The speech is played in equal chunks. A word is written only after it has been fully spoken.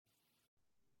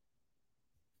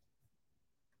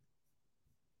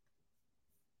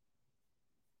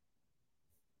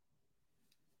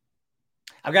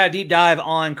I've got a deep dive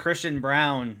on Christian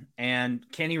Braun, and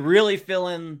can he really fill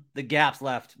in the gaps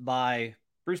left by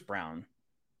Bruce Brown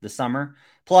this summer?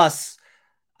 Plus,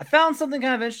 I found something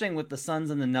kind of interesting with the Suns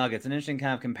and the Nuggets, an interesting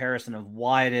kind of comparison of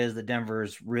why it is that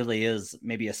Denver's really is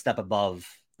maybe a step above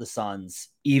the Suns,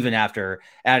 even after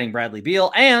adding Bradley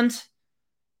Beal, and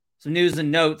some news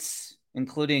and notes,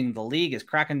 including the league is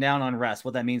cracking down on rest,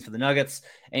 what that means for the Nuggets,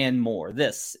 and more.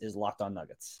 This is Locked On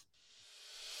Nuggets.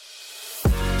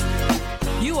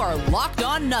 You are Locked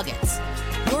On Nuggets,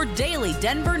 your daily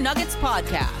Denver Nuggets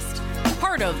podcast.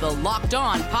 Part of the Locked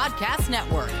On Podcast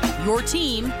Network, your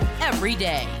team every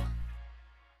day.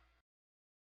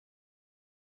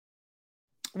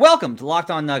 Welcome to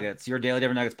Locked On Nuggets, your daily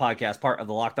Denver Nuggets podcast, part of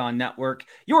the Locked On Network,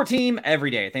 your team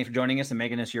every day. Thanks for joining us and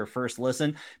making us your first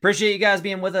listen. Appreciate you guys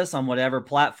being with us on whatever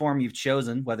platform you've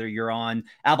chosen, whether you're on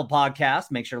Apple Podcasts,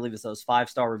 make sure to leave us those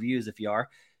 5-star reviews if you are,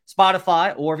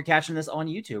 Spotify, or if you're catching this on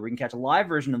YouTube, where you can catch a live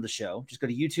version of the show. Just go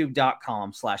to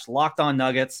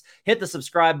youtube.com/LockedOnNuggets, hit the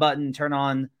subscribe button, turn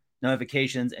on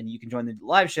notifications, and you can join the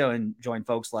live show and join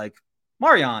folks like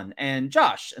Marion and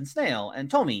Josh and Snail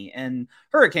and Tommy and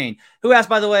Hurricane, who asked,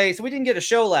 by the way, so we didn't get a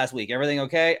show last week. Everything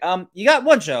okay? You got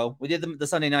one show. We did the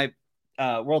Sunday night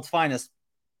World's Finest.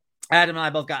 Adam and I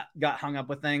both got hung up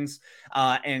with things.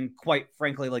 And quite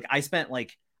frankly, like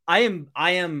I am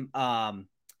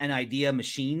an idea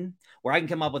machine where I can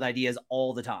come up with ideas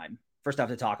all the time for stuff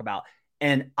to talk about.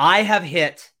 And I have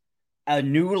hit a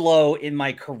new low in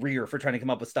my career for trying to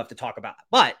come up with stuff to talk about.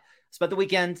 But spent the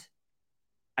weekend,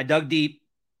 I dug deep,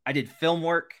 I did film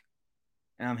work,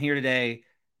 and I'm here today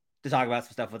to talk about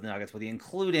some stuff with the Nuggets with you,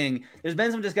 including there's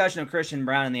been some discussion of Christian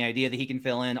Braun and the idea that he can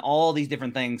fill in all these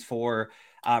different things for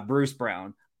Bruce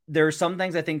Brown. There are some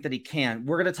things I think that he can.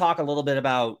 We're going to talk a little bit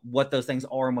about what those things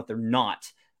are and what they're not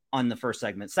on the first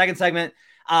segment. Second segment,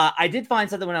 I did find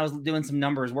something when I was doing some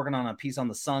numbers, working on a piece on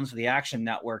the Suns for the Action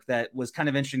Network that was kind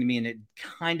of interesting to me, and it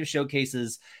kind of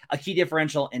showcases a key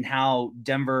differential in how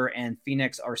Denver and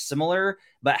Phoenix are similar,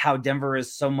 but how Denver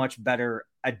is so much better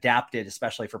adapted,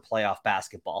 especially for playoff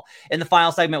basketball. In the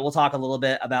final segment, we'll talk a little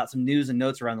bit about some news and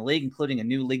notes around the league, including a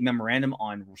new league memorandum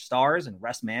on stars and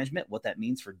rest management, what that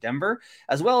means for Denver,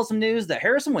 as well as some news that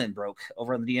Harrison Wind broke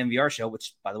over on the DNVR show,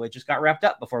 which, by the way, just got wrapped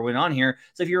up before we went on here.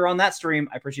 So if you're on that stream,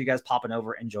 I appreciate you guys popping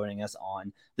over and joining us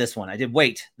on this one. I did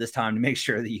wait this time to make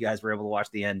sure that you guys were able to watch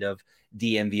the end of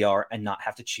DNVR and not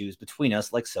have to choose between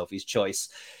us like Sophie's Choice.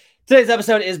 Today's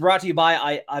episode is brought to you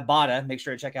by Ibotta. Make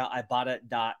sure to check out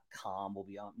Ibotta.com. We'll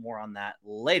be more on that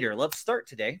later. Let's start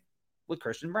today with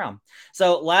Christian Braun.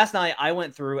 So last night I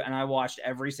went through and I watched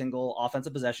every single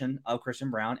offensive possession of Christian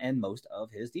Braun and most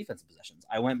of his defensive possessions.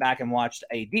 I went back and watched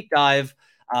a deep dive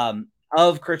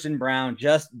of Christian Braun,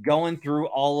 just going through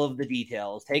all of the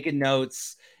details, taking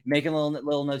notes, making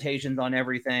little notations on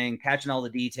everything, catching all the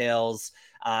details,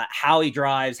 how he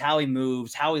drives, how he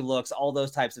moves, how he looks, all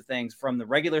those types of things from the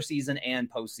regular season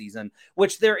and postseason,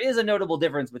 which there is a notable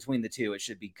difference between the two. It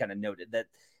should be kind of noted that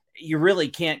you really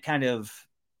can't kind of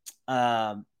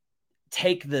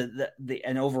take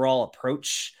an overall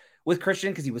approach with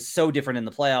Christian because he was so different in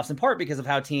the playoffs, in part because of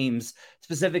how teams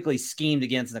specifically schemed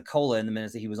against Nikola in the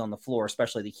minutes that he was on the floor,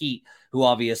 especially the Heat, who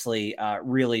obviously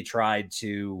really tried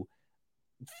to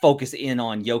focus in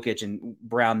on Jokic, and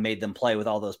Braun made them play with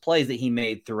all those plays that he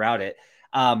made throughout it.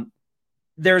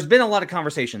 There's been a lot of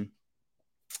conversation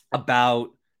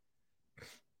about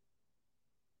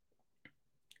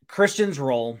Christian's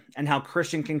role and how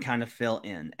Christian can kind of fill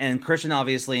in. And Christian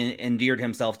obviously endeared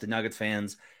himself to Nuggets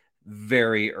fans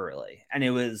very early. And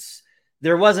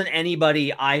there wasn't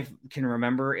anybody I can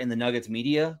remember in the Nuggets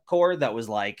media core that was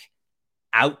like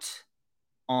out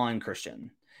on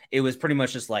Christian. It was pretty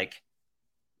much just like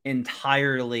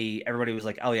entirely, everybody was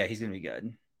like, oh yeah, he's going to be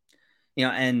good.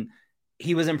 And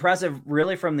he was impressive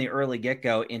really from the early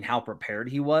get-go in how prepared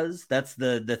he was. That's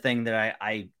the thing that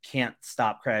I can't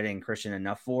stop crediting Christian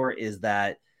enough for, is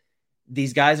that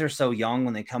these guys are so young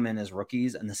when they come in as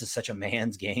rookies, and this is such a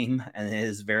man's game, and it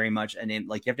is very much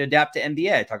like you have to adapt to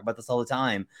NBA. I talk about this all the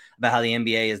time about how the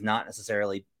NBA is not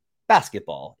necessarily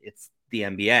basketball. It's the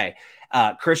NBA.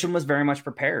 Christian was very much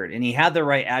prepared, and he had the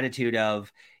right attitude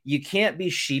of, you can't be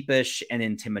sheepish and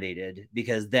intimidated,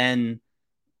 because then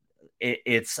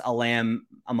it's a lamb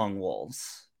among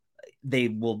wolves. They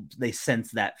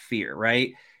sense that fear,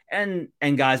 right? And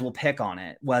guys will pick on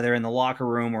it, whether in the locker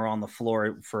room or on the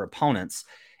floor for opponents.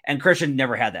 And Christian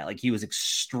never had that. Like, he was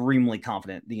extremely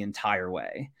confident the entire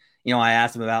way. I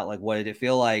asked him about, like, what did it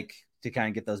feel like to kind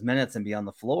of get those minutes and be on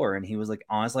the floor? And he was like,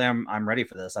 honestly, I'm ready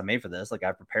for this. I'm made for this. Like,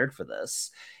 I prepared for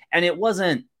this. And it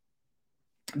wasn't,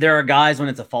 there are guys when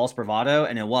it's a false bravado,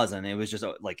 and it wasn't. It was just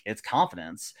like, it's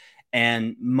confidence.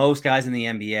 And most guys in the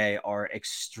NBA are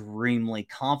extremely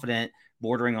confident,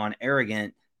 bordering on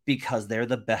arrogant, because they're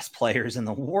the best players in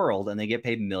the world and they get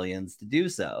paid millions to do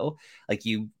so. Like,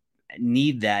 you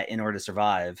need that in order to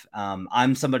survive.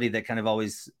 I'm somebody that kind of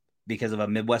always, because of a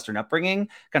Midwestern upbringing,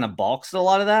 kind of balks at a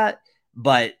lot of that.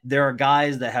 But there are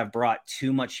guys that have brought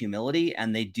too much humility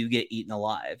and they do get eaten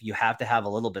alive. You have to have a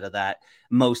little bit of that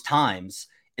most times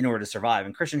in order to survive.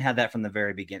 And Christian had that from the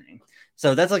very beginning.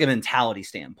 So that's like a mentality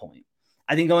standpoint.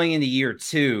 I think going into year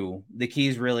 2, the key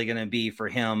is really going to be for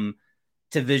him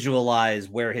to visualize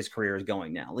where his career is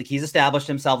going now. Like, he's established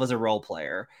himself as a role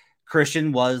player.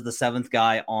 Christian was the 7th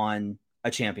guy on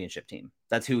a championship team.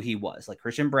 That's who he was. Like,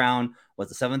 Christian Braun was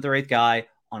the 7th or 8th guy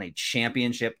on a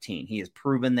championship team. He has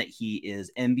proven that he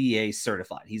is NBA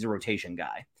certified. He's a rotation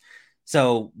guy.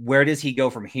 So where does he go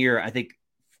from here? I think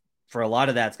for a lot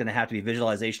of that's going to have to be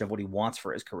visualization of what he wants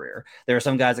for his career. There are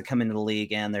some guys that come into the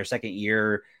league and their second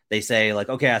year, they say like,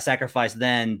 okay, I sacrificed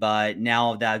then, but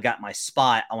now that I've got my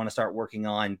spot, I want to start working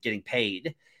on getting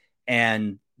paid.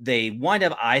 And they wind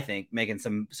up, I think, making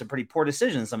some pretty poor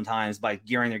decisions sometimes by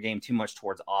gearing their game too much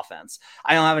towards offense.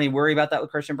 I don't have any worry about that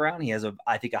with Christian Braun. He has,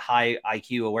 I think, a high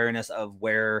IQ awareness of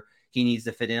where he needs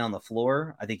to fit in on the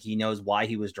floor. I think he knows why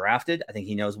he was drafted. I think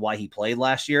he knows why he played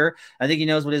last year. I think he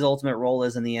knows what his ultimate role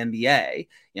is in the NBA.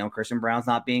 You know, Christian Braun's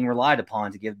not being relied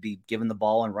upon to be given the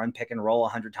ball and run pick and roll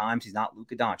 100 times. He's not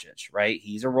Luka Doncic, right?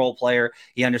 He's a role player.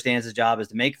 He understands his job is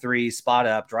to make threes, spot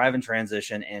up, drive in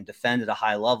transition, and defend at a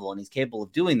high level. And he's capable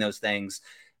of doing those things.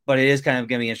 But it is kind of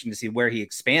going to be interesting to see where he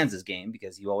expands his game,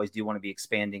 because you always do want to be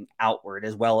expanding outward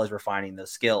as well as refining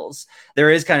those skills.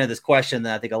 There is kind of this question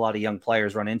that I think a lot of young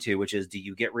players run into, which is, do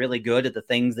you get really good at the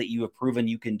things that you have proven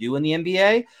you can do in the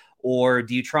NBA, or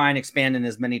do you try and expand in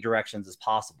as many directions as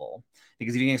possible?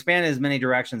 Because if you can expand in as many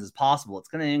directions as possible, it's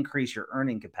going to increase your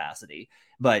earning capacity.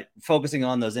 But focusing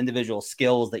on those individual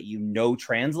skills that you know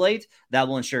translate, that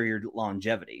will ensure your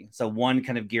longevity. So one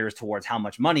kind of gears towards how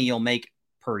much money you'll make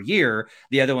per year.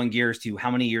 The other one gears to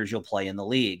how many years you'll play in the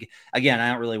league. Again,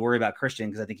 I don't really worry about Christian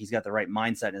because I think he's got the right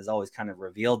mindset and has always kind of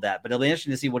revealed that. But it'll be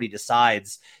interesting to see what he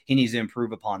decides he needs to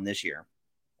improve upon this year.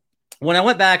 When I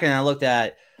went back and I looked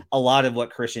at a lot of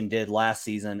what Christian did last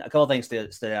season, a couple of things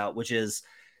stood out, which is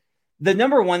the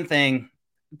number one thing.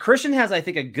 Christian has, I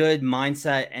think, a good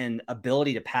mindset and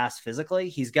ability to pass physically.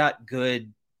 He's got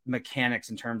good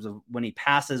mechanics in terms of when he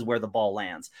passes, where the ball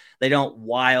lands. They don't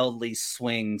wildly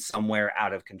swing somewhere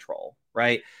out of control,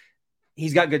 right?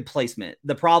 He's got good placement.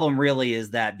 The problem really is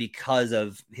that because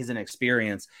of his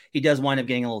inexperience, he does wind up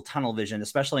getting a little tunnel vision,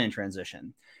 especially in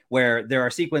transition, where there are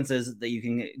sequences that you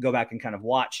can go back and kind of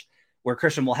watch where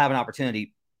Christian will have an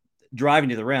opportunity driving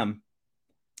to the rim,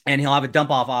 and he'll have a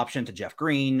dump off option to Jeff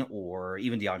Green or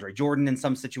even DeAndre Jordan in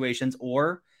some situations,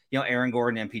 or Aaron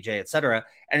Gordon, MPJ, et cetera.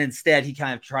 And instead he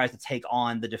kind of tries to take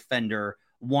on the defender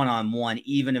one-on-one,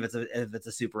 even if it's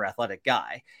a super athletic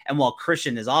guy. And while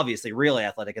Christian is obviously really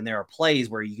athletic, and there are plays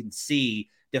where you can see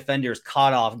defenders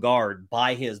caught off guard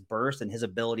by his burst and his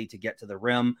ability to get to the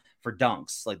rim for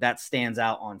dunks, like that stands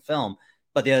out on film.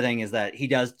 But the other thing is that he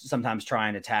does sometimes try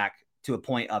and attack to a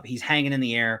point up. He's hanging in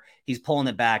the air. He's pulling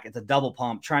it back. It's a double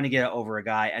pump, trying to get it over a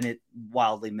guy, and it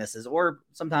wildly misses, or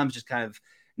sometimes just kind of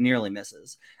nearly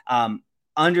misses.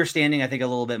 Understanding, I think, a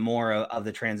little bit more of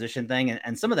the transition thing.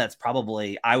 And some of that's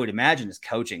probably, I would imagine, is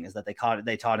coaching, is that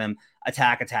they taught him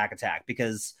attack,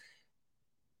 because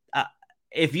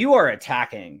if you are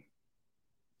attacking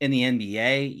in the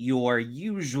NBA, you are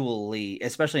usually,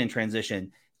 especially in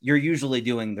transition, you're usually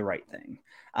doing the right thing.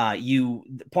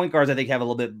 Point guards, I think, have a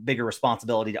little bit bigger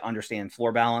responsibility to understand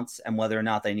floor balance and whether or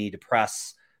not they need to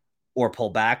press or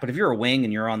pull back. But if you're a wing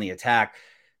and you're on the attack,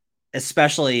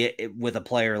 especially with a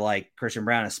player like Christian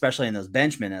Braun, especially in those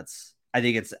bench minutes, I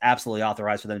think it's absolutely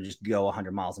authorized for them to just go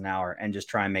 100 miles an hour and just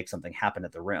try and make something happen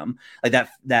at the rim like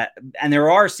that. And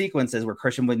there are sequences where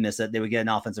Christian would miss it. They would get an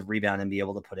offensive rebound and be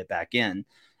able to put it back in.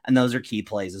 And those are key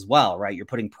plays as well, right? You're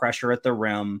putting pressure at the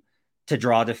rim to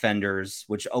draw defenders,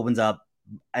 which opens up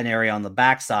an area on the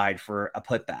backside for a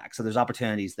putback. So there's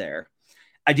opportunities there.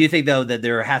 I do think, though, that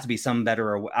there has to be some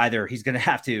better, either he's going to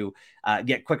have to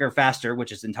get quicker, faster,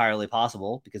 which is entirely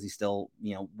possible because he's still,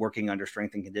 working under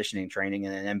strength and conditioning training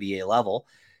at an NBA level,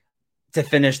 to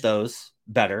finish those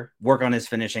better, work on his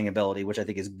finishing ability, which I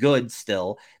think is good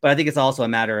still. But I think it's also a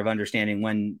matter of understanding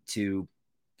when to,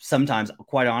 sometimes,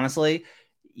 quite honestly,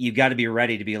 you've got to be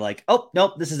ready to be like, oh,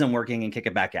 nope, this isn't working, and kick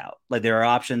it back out. Like, there are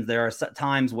options. There are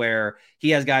times where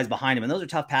he has guys behind him, and those are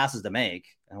tough passes to make.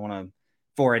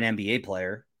 For an NBA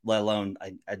player, let alone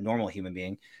a normal human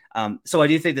being. So I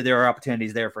do think that there are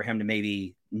opportunities there for him to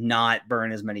maybe not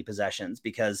burn as many possessions,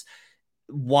 because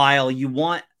while you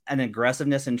want an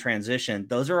aggressiveness in transition,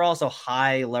 those are also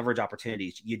high leverage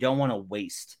opportunities. You don't want to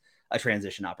waste a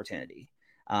transition opportunity.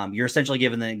 You're essentially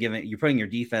you're putting your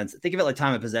defense, think of it like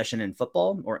time of possession in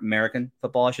football, or American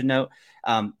football, I should note,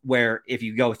 where if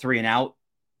you go 3 and out,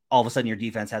 all of a sudden your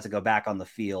defense has to go back on the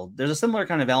field. There's a similar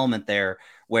kind of element there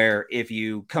where if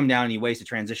you come down and you waste a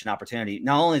transition opportunity,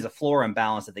 not only is a floor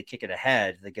imbalance that they kick it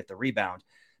ahead, they get the rebound,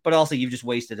 but also you've just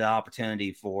wasted an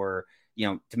opportunity for,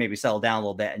 to maybe settle down a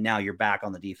little bit. And now you're back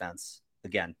on the defense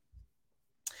again.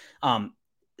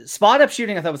 Spot up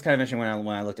shooting, I thought was kind of interesting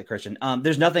when I looked at Christian.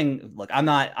 There's nothing, look,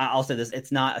 I'll say this,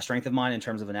 it's not a strength of mine in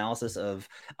terms of analysis of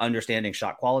understanding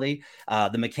shot quality.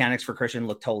 The mechanics for Christian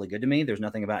look totally good to me. There's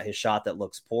nothing about his shot that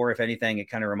looks poor. If anything, it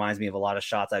kind of reminds me of a lot of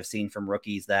shots I've seen from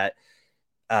rookies that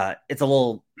it's a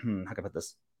little, how can I put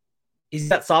this? He's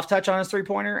got soft touch on his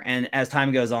 3-pointer, and as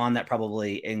time goes on, that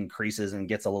probably increases and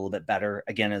gets a little bit better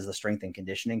again as the strength and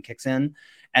conditioning kicks in.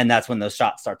 And that's when those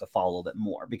shots start to fall a little bit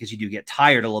more, because you do get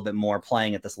tired a little bit more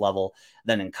playing at this level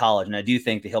than in college. And I do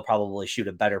think that he'll probably shoot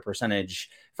a better percentage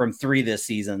from 3 this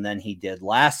season than he did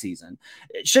last season.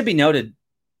 It should be noted,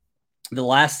 the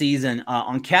last season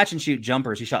on catch and shoot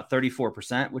jumpers, he shot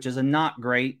 34%, which is a not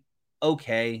great,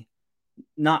 okay,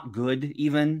 not good,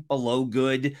 even below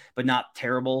good, but not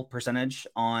terrible percentage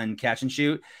on catch and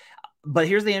shoot. But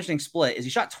here's the interesting split is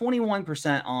he shot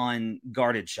 21% on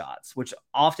guarded shots, which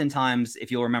oftentimes,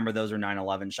 if you'll remember, those are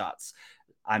 9/11 shots.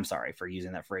 I'm sorry for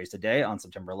using that phrase today on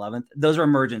September 11th. Those are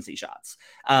emergency shots,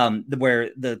 where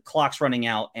the clock's running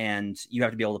out and you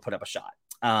have to be able to put up a shot.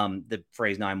 The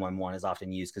phrase 911 is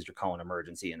often used because you're calling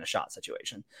emergency in a shot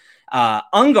situation.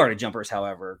 Unguarded jumpers,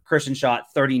 however, Christian shot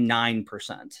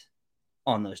 39%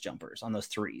 on those jumpers, on those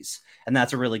threes. And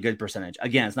that's a really good percentage.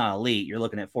 Again, it's not elite. You're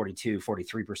looking at 42,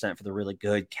 43% for the really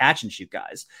good catch and shoot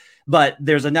guys. But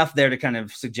there's enough there to kind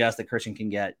of suggest that Christian can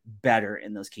get better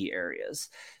in those key areas.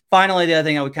 Finally, the other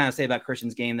thing I would kind of say about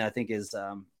Christian's game that I think is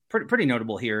pretty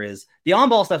notable here is the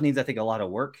on-ball stuff needs, I think, a lot of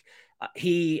work.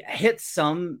 He hits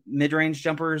some mid-range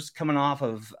jumpers coming off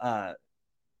of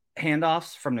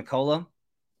handoffs from Nikola,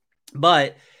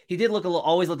 but he did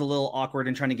always look a little awkward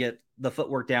in trying to get the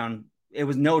footwork down. It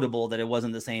was notable that it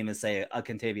wasn't the same as, say, a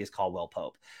Contavious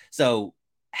Caldwell-Pope. So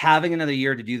having another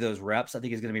year to do those reps, I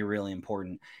think, is going to be really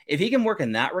important. If he can work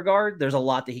in that regard, there's a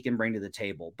lot that he can bring to the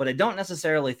table. But I don't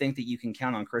necessarily think that you can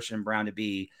count on Christian Braun to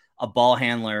be a ball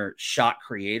handler, shot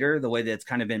creator, the way that it's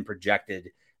kind of been projected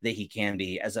that he can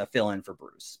be as a fill-in for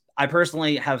Bruce. I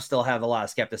personally still have a lot of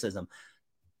skepticism.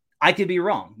 I could be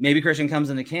wrong. Maybe Christian comes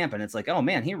into camp and it's like, oh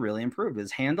man, he really improved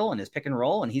his handle and his pick and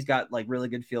roll, and he's got like really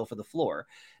good feel for the floor.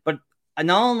 But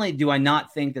not only do I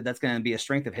not think that that's going to be a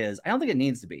strength of his, I don't think it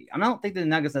needs to be. I don't think the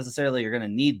Nuggets necessarily are going to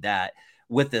need that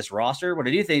with this roster. What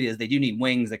I do think is they do need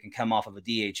wings that can come off of a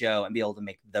DHO and be able to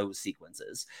make those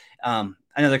sequences.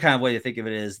 Another kind of way to think of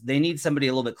it is they need somebody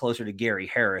a little bit closer to Gary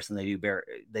Harris than they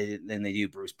do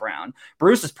Bruce Braun.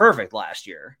 Bruce is perfect last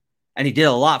year, and he did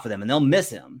a lot for them, and they'll miss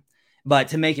him. But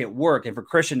to make it work and for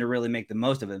Christian to really make the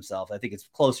most of himself, I think it's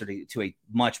closer to a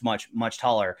much, much, much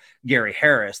taller Gary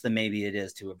Harris than maybe it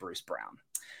is to a Bruce Braun.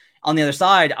 On the other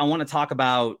side, I want to talk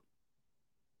about,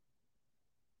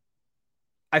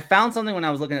 I found something when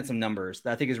I was looking at some numbers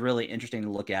that I think is really interesting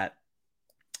to look at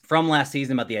from last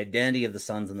season about the identity of the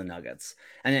Suns and the Nuggets.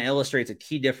 And it illustrates a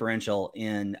key differential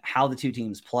in how the two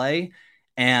teams play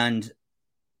and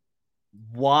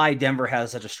why Denver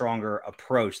has such a stronger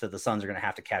approach that the Suns are going to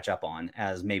have to catch up on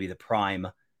as maybe the prime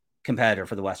competitor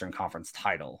for the Western Conference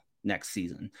title next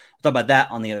season. We'll talk about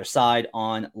that on the other side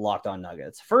on Locked On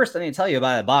Nuggets. First, I need to tell you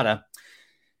about Ibotta.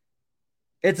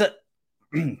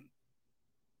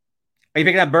 Are you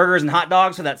picking up burgers and hot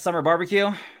dogs for that summer barbecue?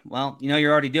 Well,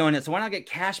 you're already doing it, so why not get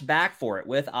cash back for it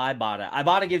with Ibotta?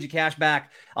 Ibotta gives you cash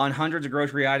back on hundreds of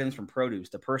grocery items, from produce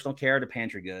to personal care to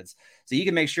pantry goods, so you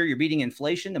can make sure you're beating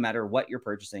inflation no matter what you're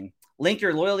purchasing. Link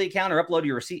your loyalty account or upload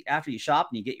your receipt after you shop,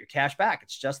 and you get your cash back.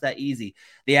 It's just that easy.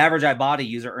 The average Ibotta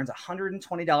user earns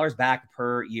 $120 back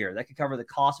per year. That could cover the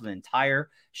cost of an entire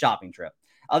shopping trip.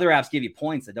 Other apps give you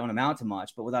points that don't amount to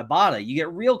much, but with Ibotta, you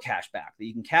get real cash back that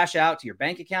you can cash out to your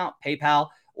bank account, PayPal,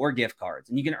 or gift cards.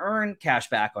 And you can earn cash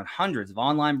back on hundreds of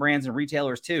online brands and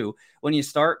retailers too when you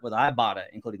start with Ibotta,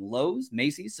 including Lowe's,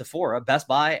 Macy's, Sephora, Best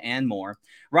Buy, and more.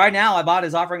 Right now, Ibotta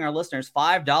is offering our listeners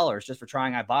 $5 just for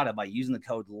trying Ibotta by using the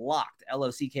code LOCKED,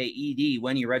 LOCKED,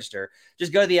 when you register.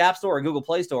 Just go to the App Store or Google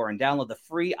Play Store and download the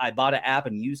free Ibotta app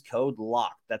and use code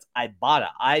LOCKED. That's Ibotta,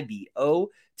 IBOTTA,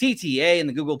 in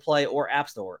the Google Play or App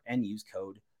Store, and use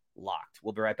code LOCKED.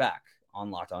 We'll be right back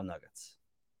on Locked On Nuggets.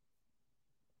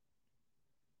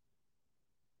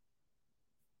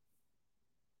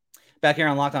 Back here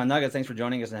on Locked On Nuggets. Thanks for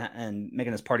joining us and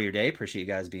making this part of your day. Appreciate you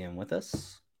guys being with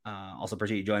us. Also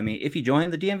appreciate you joining me if you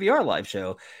join the DNVR live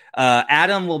show.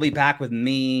 Adam will be back with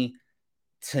me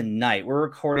tonight. We're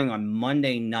recording on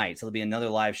Monday night, so there'll be another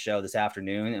live show this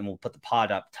afternoon, and we'll put the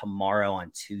pod up tomorrow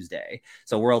on Tuesday.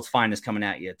 So World's Finest coming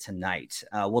at you tonight.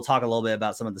 We'll talk a little bit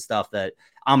about some of the stuff that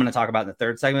I'm going to talk about in the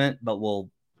third segment, but we'll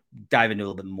dive into a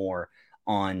little bit more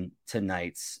on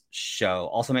tonight's show.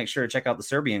 Also, make sure to check out the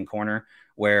Serbian Corner,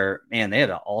 where, man, they had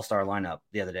an all-star lineup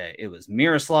the other day. It was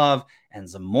Miroslav and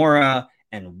Zamora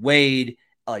and Wade.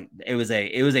 Like it was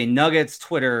a Nuggets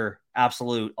Twitter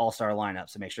absolute all-star lineup.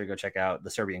 So make sure to go check out the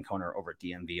Serbian Corner over at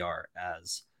DNVR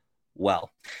as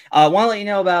well. I want to let you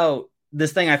know about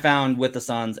this thing I found with the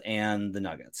Suns and the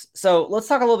Nuggets. So let's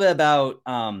talk a little bit about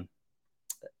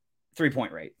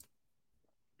 3-point rate.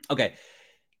 Okay.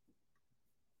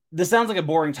 This sounds like a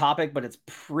boring topic, but it's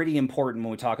pretty important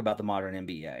when we talk about the modern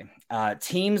NBA.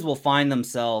 Teams will find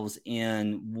themselves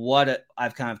in what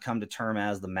I've kind of come to term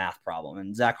as the math problem.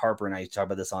 And Zach Harper and I used to talk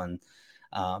about this on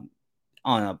a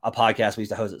podcast we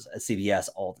used to host at CBS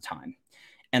all the time.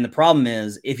 And the problem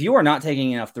is, if you are not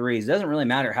taking enough threes, it doesn't really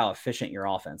matter how efficient your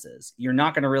offense is. You're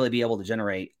not going to really be able to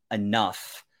generate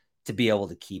enough to be able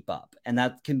to keep up. And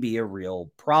that can be a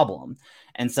real problem.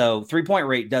 And so 3-point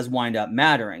rate does wind up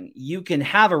mattering. You can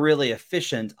have a really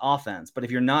efficient offense, but if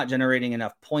you're not generating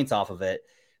enough points off of it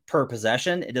per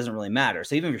possession, it doesn't really matter.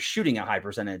 So even if you're shooting a high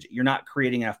percentage, you're not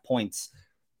creating enough points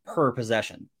per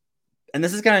possession. And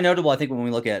this is kind of notable, I think, when we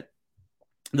look at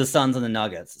the Suns and the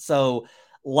Nuggets. So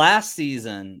last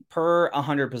season, per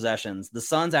 100 possessions, the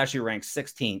Suns actually ranked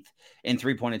 16th in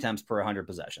 3-point attempts per 100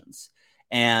 possessions.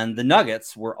 And the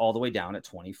Nuggets were all the way down at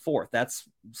 24th. That's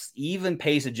even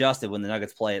pace adjusted when the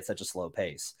Nuggets play at such a slow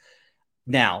pace.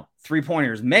 Now,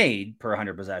 3-pointers made per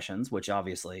 100 possessions, which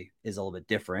obviously is a little bit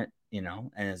different,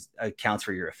 and accounts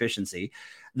for your efficiency.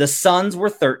 The Suns were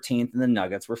 13th and the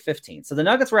Nuggets were 15th. So the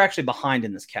Nuggets were actually behind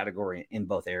in this category in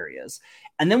both areas.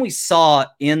 And then we saw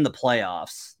in the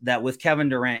playoffs that with Kevin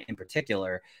Durant in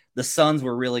particular, the Suns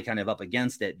were really kind of up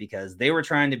against it because they were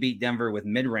trying to beat Denver with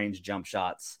mid-range jump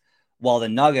shots, while the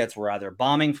Nuggets were either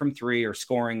bombing from three or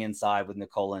scoring inside with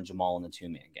Nikola and Jamal in the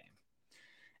two-man game.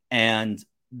 And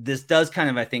this does kind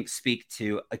of, I think, speak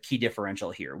to a key differential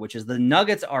here, which is the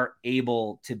Nuggets are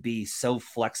able to be so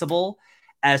flexible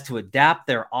as to adapt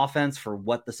their offense for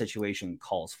what the situation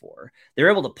calls for. They're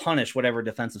able to punish whatever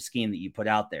defensive scheme that you put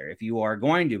out there. If you are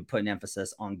going to put an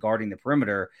emphasis on guarding the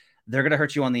perimeter, they're going to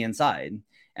hurt you on the inside.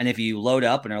 And if you load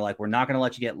up and are like, we're not going to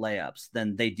let you get layups,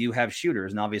 then they do have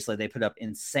shooters. And obviously they put up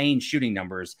insane shooting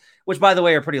numbers, which, by the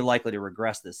way, are pretty likely to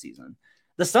regress this season.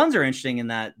 The Suns are interesting in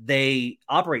that they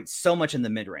operate so much in the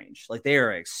mid-range. Like they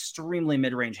are an extremely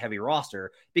mid-range heavy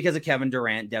roster because of Kevin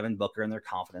Durant, Devin Booker, and their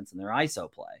confidence in their ISO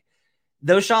play.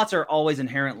 Those shots are always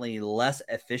inherently less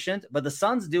efficient, but the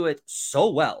Suns do it so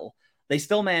well, they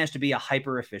still manage to be a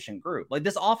hyper-efficient group. Like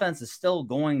this offense is still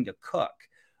going to cook.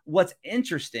 What's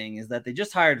interesting is that they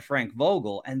just hired Frank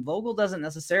Vogel, and Vogel doesn't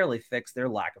necessarily fix their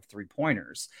lack of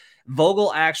 3-pointers.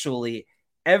 Vogel actually,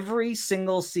 every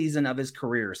single season of his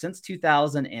career since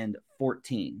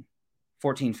 2014,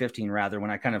 15 rather, when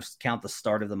I kind of count the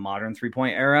start of the modern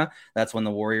 3-point era, that's when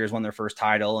the Warriors won their first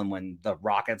title and when the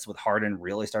Rockets with Harden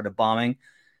really started bombing.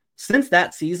 Since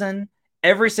that season,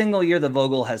 every single year that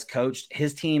Vogel has coached,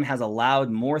 his team has allowed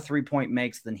more 3-point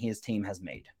makes than his team has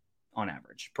made on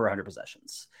average per 100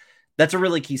 possessions. That's a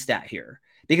really key stat here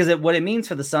because what it means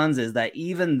for the Suns is that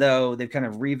even though they've kind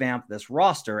of revamped this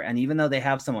roster and even though they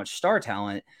have so much star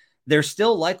talent, they're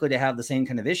still likely to have the same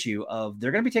kind of issue of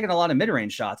they're going to be taking a lot of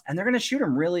mid-range shots and they're going to shoot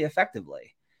them really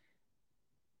effectively.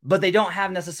 But they don't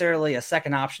have necessarily a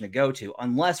second option to go to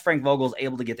unless Frank Vogel's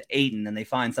able to get to Ayton and they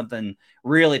find something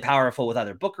really powerful with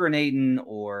either Booker and Ayton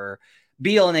or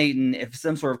Beal and Ayton, if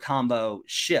some sort of combo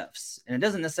shifts. And it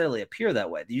doesn't necessarily appear that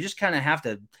way. You just kind of have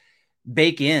to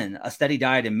bake in a steady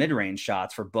diet of mid-range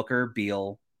shots for Booker,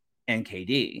 Beal, and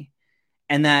KD.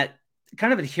 And that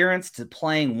kind of adherence to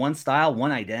playing one style,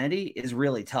 one identity is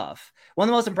really tough. One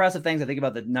of the most impressive things I think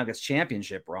about the Nuggets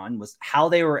championship run was how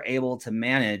they were able to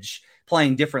manage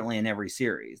playing differently in every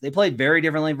series. They played very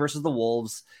differently versus the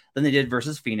Wolves than they did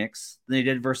versus Phoenix, than they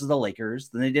did versus the Lakers,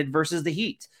 than they did versus the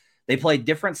Heat. They played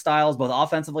different styles, both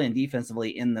offensively and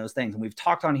defensively in those things. And we've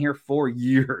talked on here for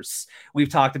years. We've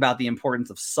talked about the importance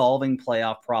of solving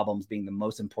playoff problems being the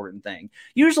most important thing,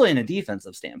 usually in a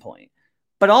defensive standpoint.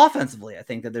 But offensively, I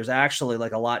think that there's actually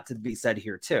like a lot to be said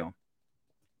here too.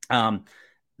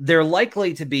 They're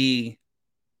likely to be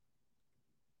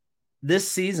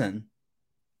this season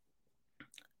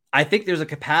I think there's a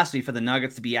capacity for the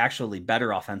Nuggets to be actually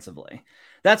better offensively.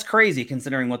 That's crazy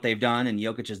considering what they've done and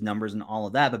Jokic's numbers and all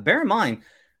of that. But bear in mind,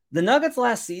 the Nuggets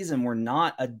last season were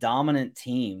not a dominant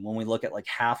team when we look at like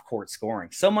half court scoring.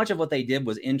 So much of what they did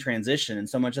was in transition, and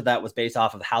so much of that was based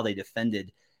off of how they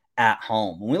defended at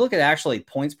home. When we look at actually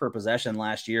points per possession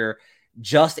last year,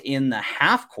 just in the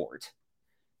half court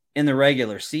in the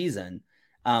regular season,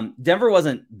 Denver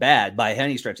wasn't bad by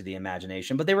any stretch of the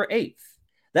imagination, but they were 8th.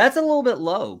 That's a little bit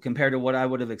low compared to what I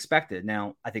would have expected.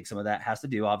 Now, I think some of that has to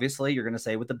do, obviously, you're going to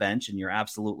say with the bench, and you're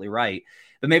absolutely right.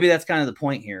 But maybe that's kind of the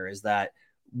point here, is that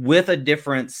with a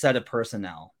different set of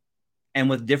personnel and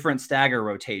with different stagger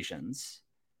rotations,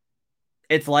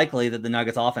 it's likely that the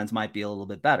Nuggets offense might be a little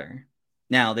bit better.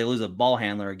 Now, they lose a ball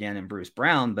handler again in Bruce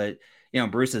Braun, but,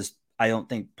 Bruce's, I don't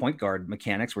think point guard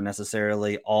mechanics were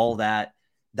necessarily all that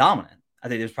dominant. I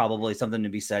think there's probably something to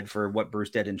be said for what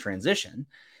Bruce did in transition.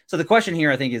 So the question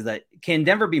here, I think, is that can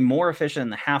Denver be more efficient in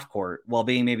the half court while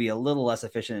being maybe a little less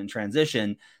efficient in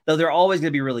transition, though they're always going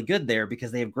to be really good there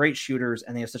because they have great shooters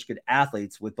and they have such good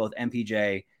athletes with both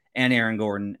MPJ and Aaron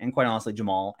Gordon and, quite honestly,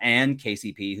 Jamal and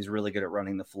KCP, who's really good at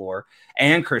running the floor,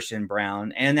 and Christian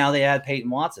Braun. And now they add Peyton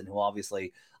Watson, who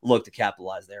obviously look to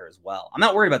capitalize there as well. I'm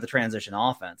not worried about the transition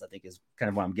offense, I think, is kind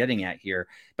of what I'm getting at here.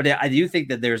 But I do think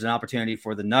that there's an opportunity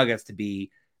for the Nuggets to be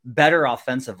better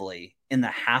offensively in the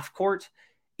half court.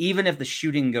 Even if the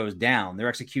shooting goes down, their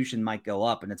execution might go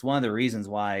up. And it's one of the reasons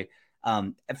why,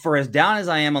 for as down as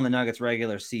I am on the Nuggets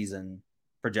regular season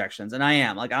projections, and I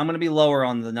am, I'm going to be lower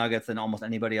on the Nuggets than almost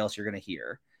anybody else you're going to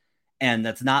hear. And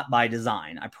that's not by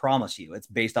design. I promise you. It's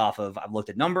based off of, I've looked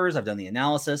at numbers, I've done the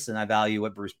analysis, and I value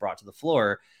what Bruce brought to the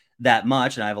floor that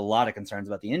much. And I have a lot of concerns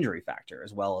about the injury factor,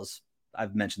 as well as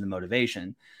I've mentioned the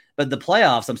motivation. But the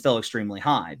playoffs, I'm still extremely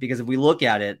high, because if we look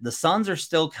at it, the Suns are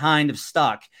still kind of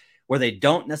stuck where they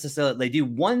don't necessarily, they do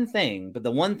one thing, but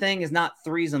the one thing is not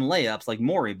threes and layups like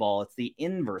Morey ball. It's the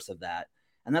inverse of that.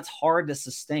 And that's hard to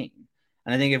sustain.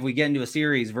 And I think if we get into a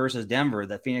series versus Denver,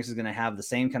 that Phoenix is going to have the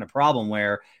same kind of problem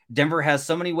where Denver has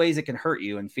so many ways it can hurt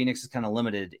you, and Phoenix is kind of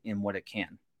limited in what it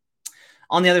can.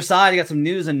 On the other side, I got some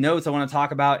news and notes I want to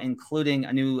talk about, including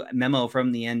a new memo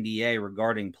from the NBA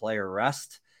regarding player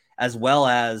rest, as well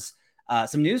as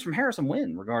some news from Harrison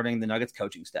Wind regarding the Nuggets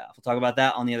coaching staff. We'll talk about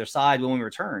that on the other side when we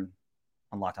return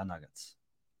on Locked On Nuggets.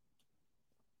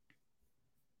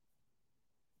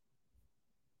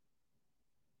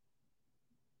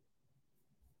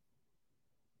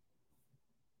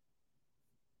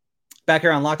 Back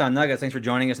here on Locked On Nuggets, thanks for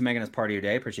joining us and making us part of your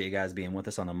day. Appreciate you guys being with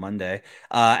us on a Monday.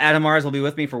 Adam Mars will be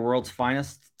with me for World's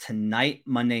Finest tonight,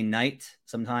 Monday night,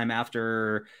 sometime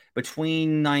after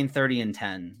between 9:30 and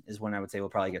 10 is when I would say we'll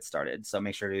probably get started. So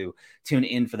make sure to tune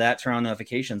in for that. Turn on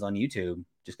notifications on YouTube.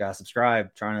 Just got to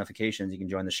subscribe, turn on notifications. You can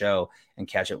join the show and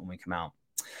catch it when we come out.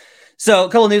 So a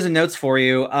couple of news and notes for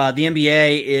you. The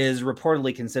NBA is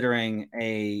reportedly considering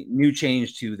a new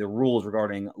change to the rules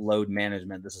regarding load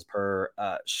management. This is per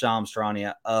Shams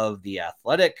Charania of The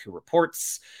Athletic, who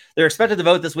reports they're expected to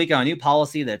vote this week on a new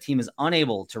policy that a team is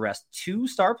unable to rest 2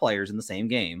 star players in the same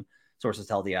game, sources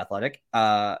tell The Athletic.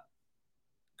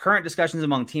 Current discussions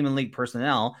among team and league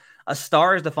personnel, a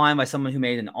star is defined by someone who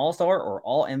made an all-star or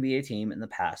all-NBA team in the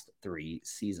past 3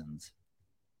 seasons.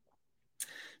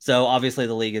 So obviously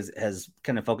the league has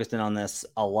kind of focused in on this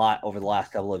a lot over the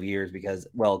last couple of years because,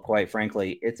 well, quite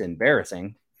frankly, it's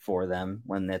embarrassing for them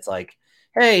when it's like,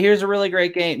 hey, here's a really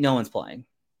great game. No one's playing.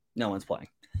 No one's playing.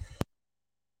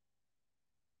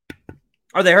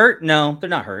 Are they hurt? No, they're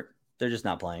not hurt. They're just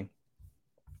not playing.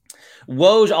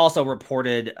 Woj also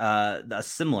reported a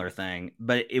similar thing,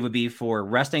 but it would be for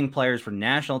resting players for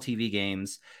national TV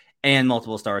games and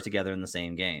multiple stars together in the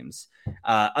same games.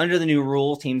 Under the new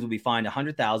rules, teams will be fined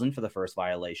 $100,000 for the first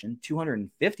violation,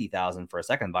 $250,000 for a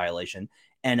second violation,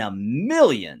 and $1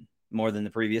 million more than the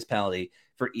previous penalty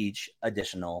for each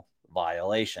additional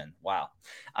violation. Wow.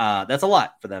 That's a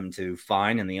lot for them to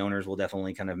fine, and the owners will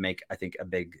definitely kind of make, I think, a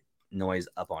big noise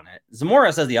up on it.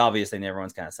 Zamora says the obvious thing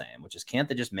everyone's kind of saying, which is, can't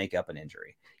they just make up an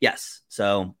injury? Yes.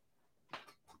 So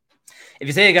if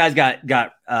you say a guy's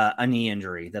got a knee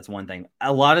injury, that's one thing.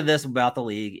 A lot of this about the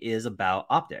league is about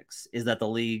optics, is that the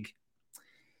league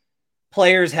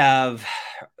teams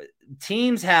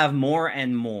have more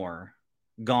and more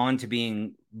gone to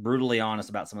being brutally honest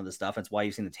about some of this stuff. It's why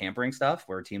you've seen the tampering stuff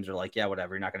where teams are like, yeah,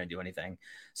 whatever, you're not going to do anything.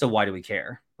 So why do we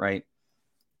care? Right.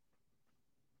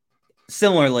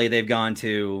 Similarly, they've gone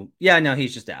to, yeah, no,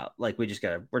 he's just out. Like, we're just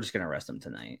going to arrest him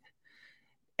tonight.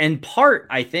 In part,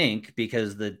 I think,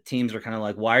 because the teams are kind of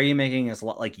like, why are you making us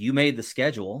like you made the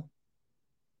schedule?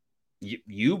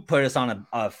 You put us on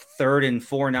a 3rd and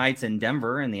 4 nights in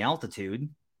Denver in the altitude.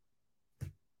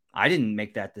 I didn't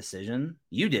make that decision.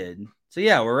 You did. So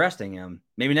yeah, we're resting him.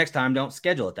 Maybe next time don't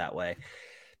schedule it that way.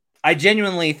 I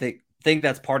genuinely think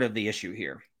that's part of the issue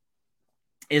here,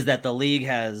 is that the league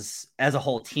has, as a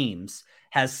whole, teams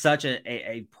has such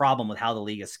a problem with how the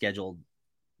league has scheduled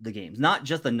the games, not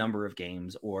just the number of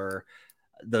games or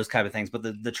those kind of things, but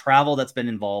the travel that's been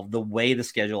involved, the way the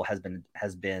schedule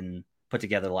has been put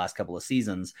together the last couple of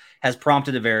seasons has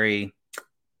prompted a very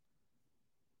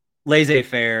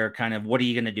laissez-faire kind of, what are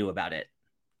you going to do about it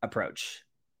approach.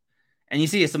 And you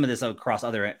see some of this across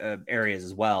other areas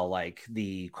as well, like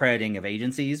the crediting of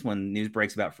agencies when news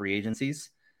breaks about free agencies.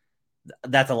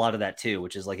 That's a lot of that too,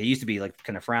 which is like, it used to be like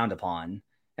kind of frowned upon.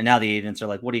 And now the agents are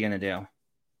like, what are you going to do?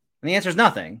 And the answer is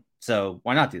nothing. So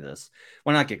why not do this?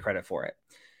 Why not get credit for it?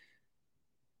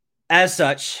 As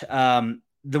such,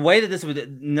 the way that this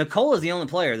would, Nicole is the only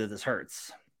player that this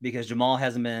hurts, because Jamal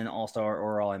hasn't been All-Star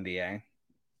or All-NBA.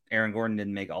 Aaron Gordon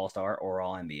didn't make All-Star or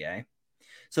All-NBA.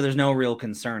 So there's no real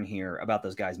concern here about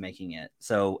those guys making it.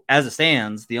 So as it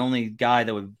stands, the only guy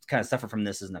that would kind of suffer from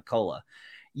this is Nikola.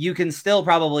 You can still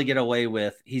probably get away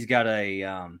with, he's got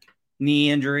a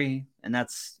knee injury, and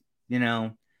that's,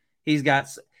 he's got,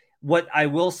 what I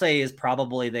will say is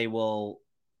probably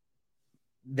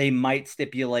they might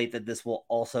stipulate that this will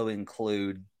also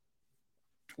include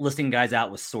listing guys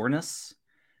out with soreness.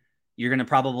 You're going to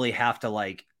probably have to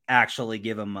like actually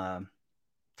give them a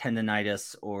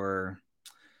tendonitis or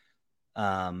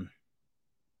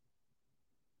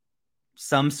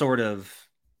some sort of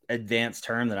advanced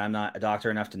term that I'm not a doctor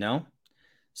enough to know.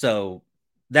 So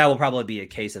that will probably be a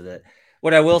case of it.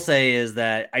 What I will say is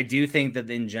that I do think that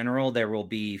in general, there will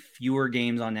be fewer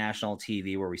games on national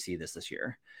TV where we see this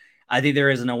year. I think there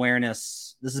is an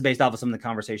awareness. This is based off of some of the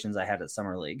conversations I had at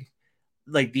Summer League.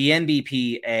 Like the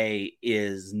NBPA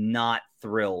is not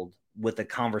thrilled with the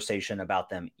conversation about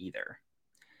them either.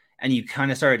 And you kind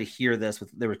of started to hear this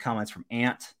there were comments from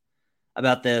Ant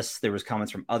about this. There was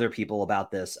comments from other people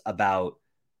about this, about,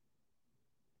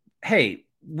 hey,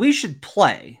 we should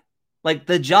play. Like,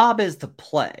 the job is to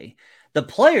play. The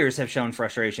players have shown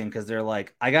frustration because they're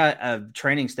like, I got a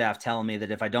training staff telling me that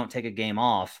if I don't take a game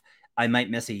off, I might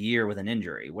miss a year with an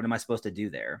injury. What am I supposed to do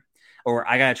there? Or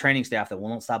I got a training staff that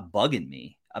won't stop bugging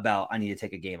me about I need to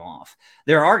take a game off.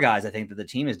 There are guys, I think, that the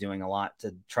team is doing a lot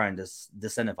to try and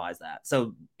disincentivize that.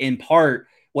 So in part,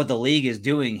 what the league is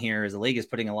doing here is the league is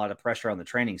putting a lot of pressure on the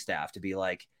training staff to be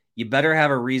like, you better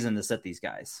have a reason to sit these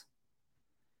guys.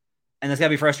 And that's got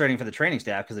to be frustrating for the training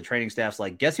staff, because the training staff's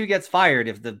like, guess who gets fired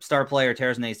if the star player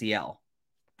tears an ACL?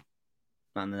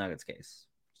 Not in the Nuggets case.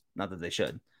 Not that they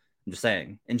should. I'm just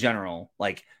saying, in general,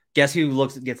 like, guess who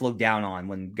gets looked down on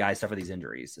when guys suffer these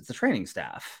injuries? It's the training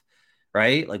staff,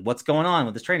 right? Like, what's going on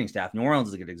with this training staff? New Orleans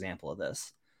is a good example of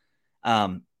this.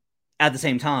 At the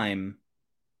same time,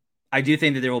 I do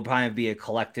think that there will probably be a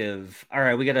collective, all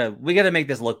right, we gotta make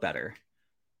this look better.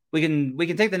 We can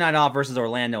take the night off versus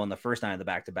Orlando on the first night of the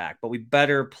back-to-back, but we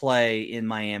better play in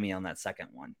Miami on that second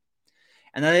one.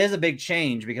 And that is a big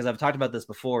change, because I've talked about this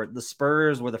before. The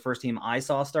Spurs were the first team I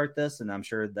saw start this, and I'm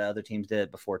sure the other teams did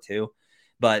it before too.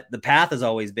 But the path has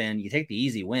always been, you take the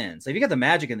easy win. So if you got the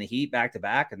Magic and the Heat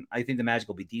back-to-back, and I think the Magic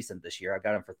will be decent this year. I've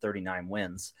got them for 39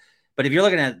 wins. But if you're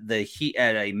looking at the Heat,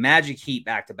 at a Magic Heat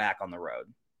back-to-back on the road,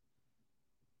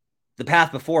 the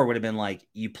path before would have been like,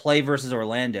 you play versus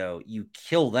Orlando, you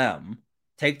kill them,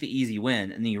 take the easy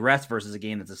win, and then you rest versus a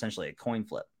game that's essentially a coin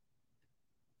flip.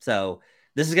 So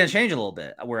this is going to change a little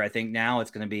bit, where I think now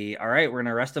it's going to be, all right, we're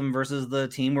going to rest them versus the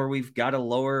team where we've got a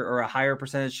lower or a higher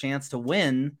percentage chance to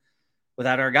win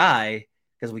without our guy,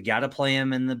 because we got to play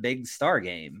him in the big star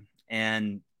game.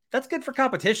 And that's good for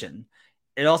competition.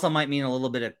 It also might mean a little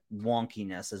bit of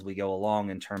wonkiness as we go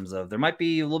along, in terms of there might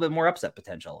be a little bit more upset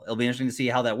potential. It'll be interesting to see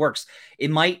how that works. It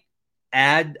might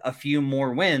add a few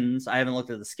more wins. I haven't looked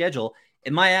at the schedule.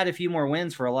 It might add a few more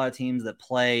wins for a lot of teams that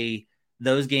play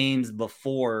those games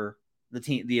before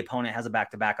the opponent has a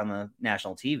back-to-back on the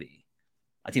national TV.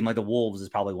 A team like the Wolves is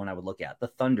probably one I would look at. The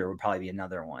Thunder would probably be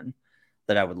another one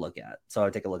that I would look at. So I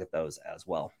would take a look at those as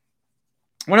well.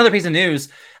 One other piece of news,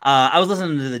 I was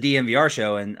listening to the DMVR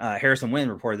show, and Harrison Wynn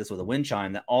reported this with a wind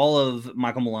chime, that all of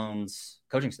Michael Malone's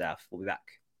coaching staff will be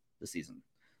back this season.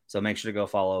 So make sure to go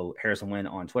follow Harrison Wynn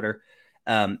on Twitter,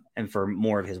 and for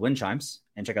more of his wind chimes,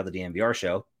 and check out the DMVR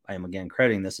show. I am, again,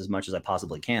 crediting this as much as I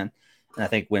possibly can. And I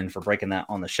think Wynn for breaking that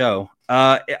on the show.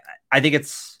 I think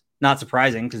it's not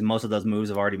surprising, because most of those moves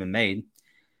have already been made,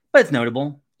 but it's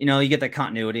notable. You get that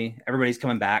continuity. Everybody's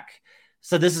coming back.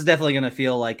 So this is definitely going to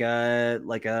feel like a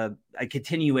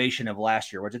continuation of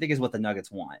last year, which I think is what the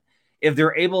Nuggets want. If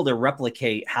they're able to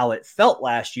replicate how it felt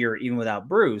last year, even without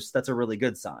Bruce, that's a really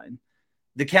good sign.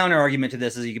 the counter argument to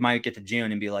this is you might get to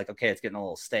June and be like, okay, it's getting a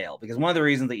little stale, because one of the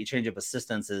reasons that you change up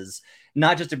assistants is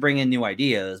not just to bring in new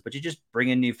ideas, but you just bring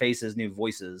in new faces, new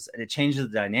voices, and it changes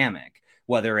the dynamic.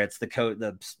 Whether it's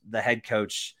the head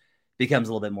coach becomes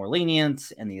a little bit more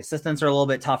lenient and the assistants are a little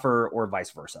bit tougher, or vice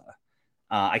versa.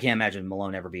 I can't imagine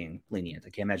Malone ever being lenient. I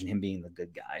can't imagine him being the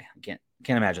good guy. I can't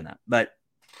imagine that. But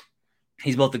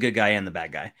he's both the good guy and the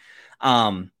bad guy.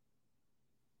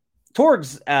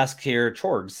 Torgs asked,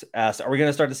 are we going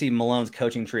to start to see Malone's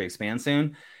coaching tree expand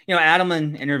soon? You know,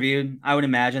 Adelman interviewed. I would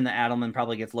imagine that Adelman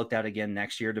probably gets looked at again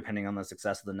next year, depending on the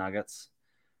success of the Nuggets.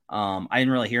 I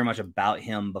didn't really hear much about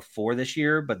him before this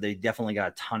year, but they definitely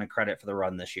got a ton of credit for the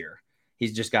run this year.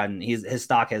 He's just his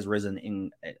stock has risen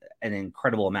in an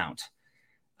incredible amount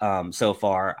so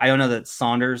far. I don't know that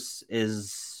Saunders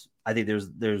is. I think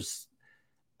there's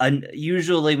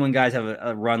usually when guys have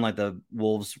a run like the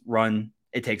Wolves run,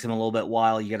 it takes him a little bit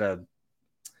while. You got to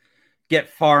get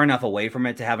far enough away from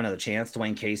it to have another chance.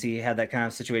 Dwayne Casey had that kind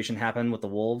of situation happen with the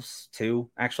Wolves too,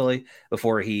 actually,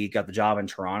 before he got the job in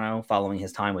Toronto following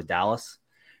his time with Dallas.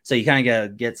 So you kind of got to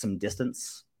get some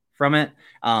distance from it.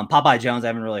 Popeye Jones, I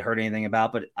haven't really heard anything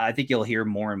about, but I think you'll hear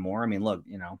more and more. I mean, look,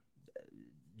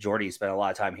 Jordy spent a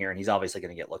lot of time here, and he's obviously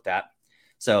going to get looked at.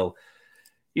 So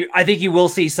I think you will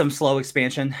see some slow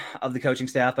expansion of the coaching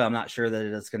staff, but I'm not sure that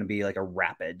it's going to be like a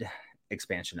rapid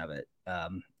expansion of it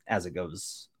as it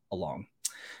goes along.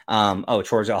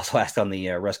 George also asked on the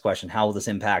rest question, how will this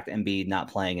impact Embiid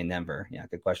not playing in Denver? Yeah,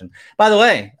 good question. By the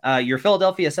way, your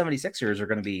Philadelphia 76ers are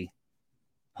going to be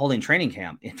holding training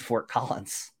camp in Fort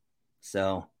Collins.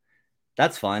 So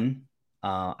that's fun.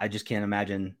 I just can't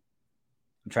imagine.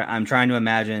 I'm trying to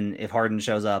imagine if Harden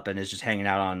shows up and is just hanging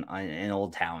out in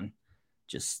Old Town,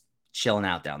 just chilling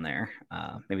out down there.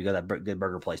 Maybe go to that good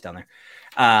burger place down there.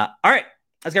 All right.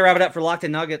 Let's go wrap it up for Locked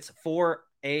In Nuggets for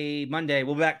a Monday.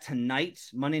 We'll be back tonight,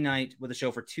 Monday night, with a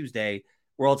show for Tuesday.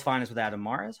 World's Finest with Adam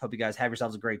Mares. Hope you guys have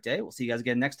yourselves a great day. We'll see you guys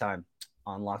again next time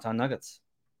on Locked On Nuggets.